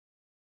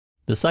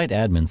The site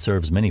admin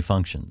serves many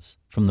functions,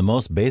 from the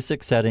most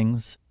basic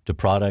settings to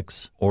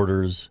products,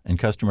 orders, and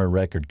customer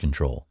record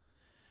control.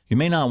 You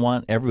may not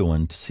want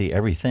everyone to see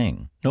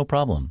everything. No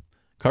problem.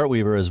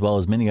 Cartweaver, as well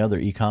as many other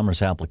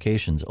e-commerce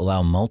applications,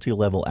 allow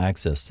multi-level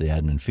access to the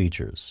admin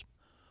features.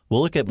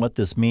 We'll look at what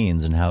this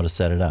means and how to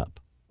set it up.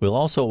 We'll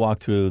also walk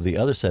through the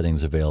other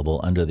settings available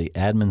under the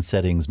Admin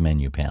Settings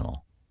menu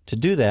panel. To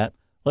do that,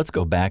 let's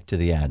go back to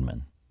the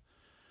admin.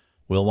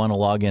 We'll want to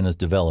log in as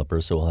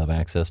developer so we'll have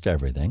access to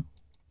everything.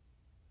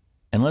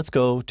 And let's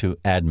go to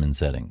Admin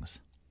Settings.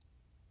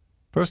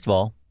 First of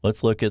all,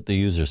 let's look at the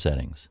user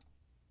settings.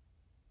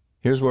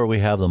 Here's where we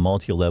have the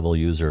multi-level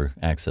user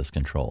access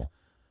control.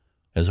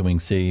 As we can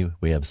see,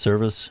 we have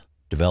Service,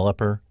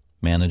 Developer,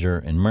 Manager,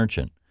 and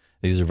Merchant.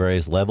 These are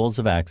various levels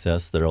of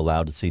access that are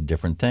allowed to see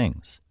different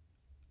things.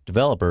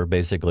 Developer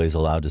basically is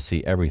allowed to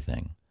see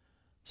everything.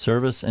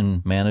 Service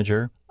and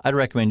Manager, I'd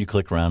recommend you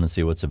click around and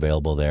see what's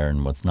available there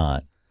and what's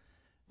not.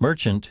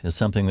 Merchant is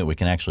something that we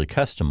can actually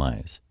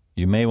customize.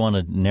 You may want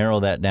to narrow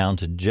that down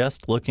to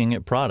just looking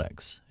at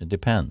products. It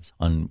depends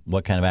on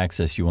what kind of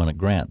access you want to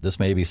grant. This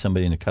may be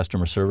somebody in a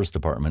customer service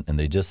department and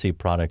they just see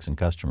products and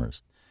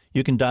customers.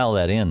 You can dial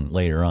that in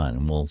later on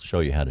and we'll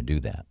show you how to do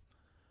that.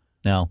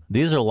 Now,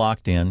 these are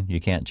locked in. You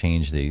can't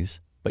change these.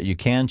 But you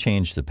can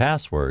change the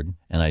password,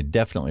 and I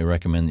definitely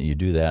recommend that you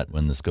do that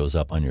when this goes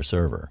up on your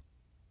server.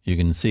 You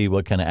can see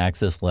what kind of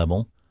access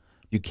level.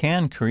 You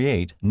can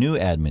create new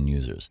admin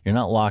users. You're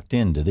not locked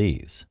into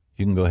these.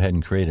 You can go ahead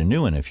and create a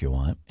new one if you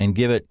want, and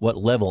give it what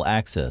level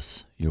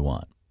access you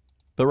want.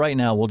 But right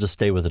now, we'll just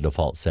stay with the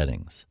default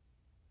settings.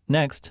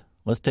 Next,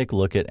 let's take a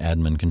look at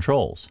admin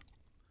controls.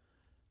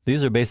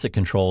 These are basic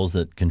controls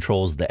that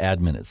controls the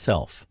admin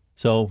itself.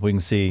 So we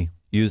can see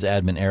use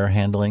admin error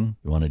handling.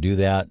 You want to do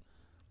that.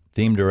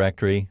 Theme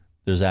directory,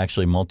 there's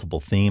actually multiple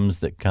themes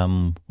that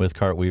come with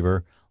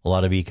Cartweaver. A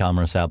lot of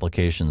e-commerce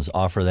applications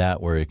offer that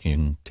where you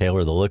can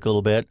tailor the look a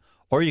little bit,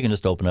 or you can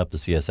just open up the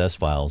CSS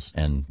files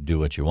and do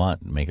what you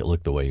want and make it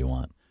look the way you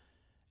want.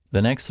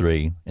 The next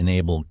three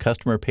enable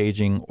customer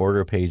paging,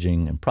 order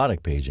paging, and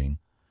product paging.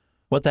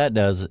 What that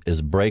does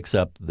is breaks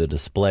up the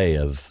display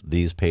of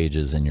these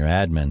pages in your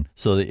admin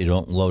so that you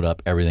don't load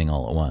up everything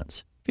all at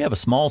once. If you have a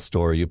small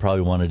store, you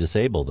probably want to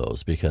disable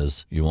those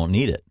because you won't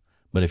need it.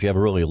 But if you have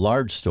a really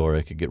large store,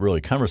 it could get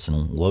really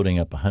cumbersome loading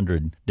up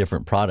 100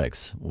 different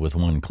products with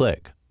one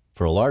click.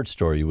 For a large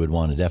store, you would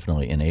want to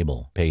definitely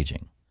enable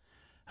paging.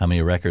 How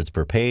many records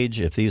per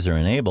page? If these are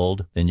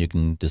enabled, then you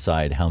can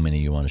decide how many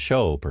you want to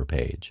show per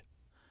page.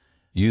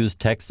 Use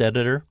text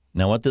editor.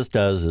 Now what this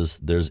does is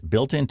there's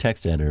built-in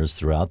text editors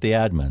throughout the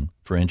admin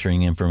for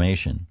entering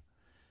information.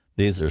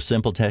 These are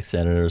simple text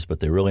editors, but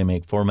they really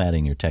make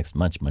formatting your text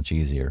much, much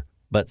easier.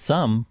 But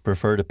some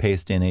prefer to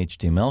paste in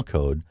HTML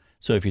code.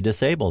 So if you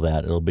disable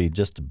that, it'll be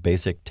just a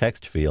basic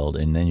text field,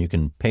 and then you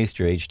can paste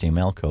your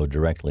HTML code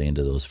directly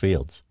into those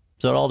fields.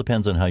 So it all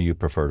depends on how you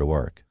prefer to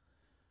work.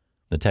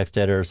 The text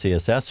editor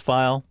CSS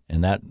file,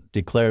 and that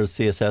declares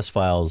CSS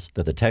files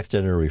that the text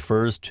editor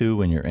refers to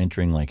when you're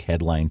entering like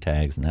headline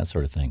tags and that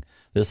sort of thing.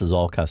 This is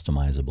all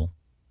customizable.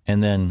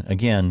 And then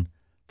again,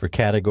 for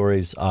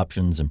categories,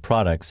 options, and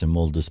products, and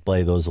we'll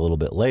display those a little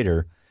bit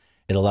later,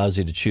 it allows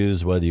you to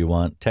choose whether you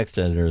want text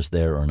editors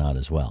there or not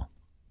as well.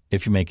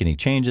 If you make any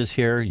changes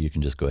here, you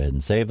can just go ahead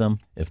and save them.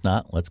 If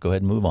not, let's go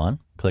ahead and move on.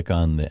 Click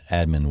on the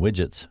Admin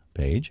Widgets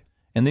page.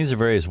 And these are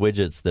various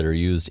widgets that are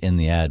used in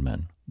the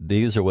admin.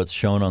 These are what's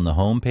shown on the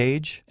home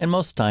page. And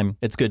most of the time,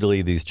 it's good to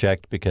leave these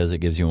checked because it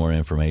gives you more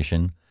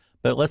information.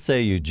 But let's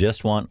say you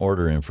just want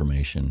order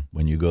information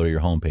when you go to your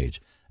home page.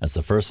 That's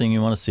the first thing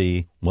you want to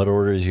see, what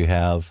orders you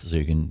have, so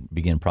you can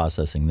begin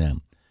processing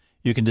them.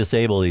 You can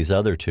disable these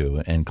other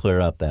two and clear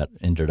up that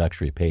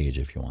introductory page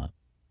if you want.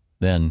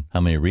 Then how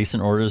many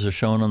recent orders are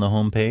shown on the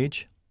home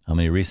page? How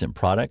many recent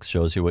products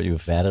shows you what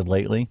you've added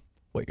lately?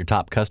 What your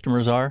top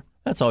customers are?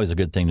 That's always a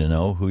good thing to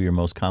know, who your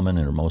most common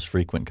or most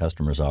frequent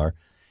customers are.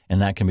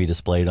 And that can be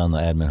displayed on the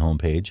admin home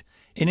page.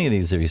 Any of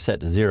these, if you set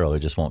to 0, it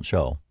just won't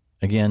show.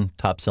 Again,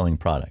 top selling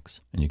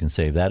products. And you can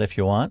save that if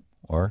you want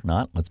or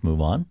not. Let's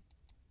move on.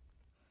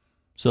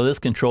 So this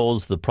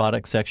controls the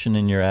product section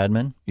in your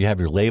admin. You have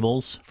your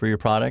labels for your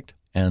product.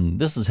 And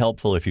this is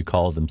helpful if you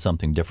call them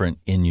something different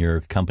in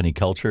your company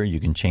culture. You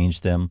can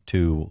change them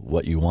to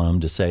what you want them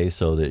to say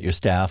so that your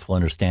staff will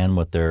understand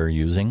what they're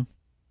using.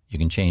 You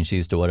can change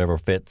these to whatever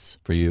fits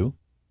for you.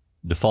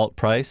 Default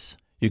price.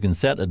 You can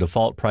set a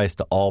default price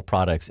to all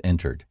products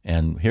entered.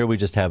 And here we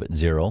just have it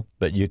 0,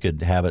 but you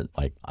could have it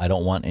like, I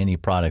don't want any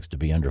products to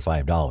be under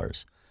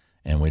 $5.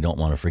 And we don't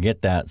want to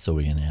forget that, so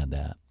we can add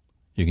that.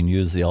 You can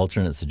use the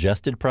alternate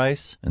suggested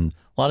price. And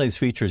a lot of these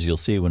features you'll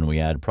see when we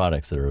add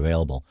products that are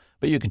available.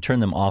 But you can turn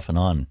them off and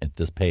on at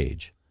this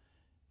page.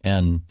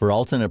 And for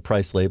alternate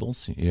price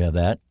labels, you have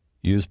that.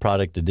 Use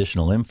product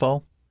additional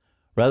info.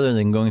 Rather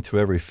than going through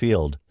every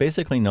field,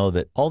 basically know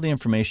that all the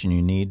information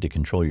you need to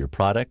control your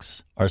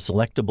products are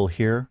selectable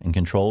here and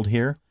controlled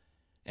here.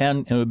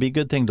 And it would be a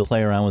good thing to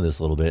play around with this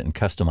a little bit and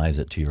customize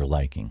it to your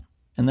liking.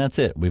 And that's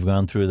it. We've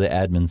gone through the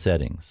admin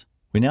settings.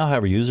 We now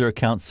have our user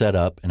account set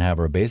up and have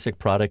our basic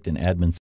product and admin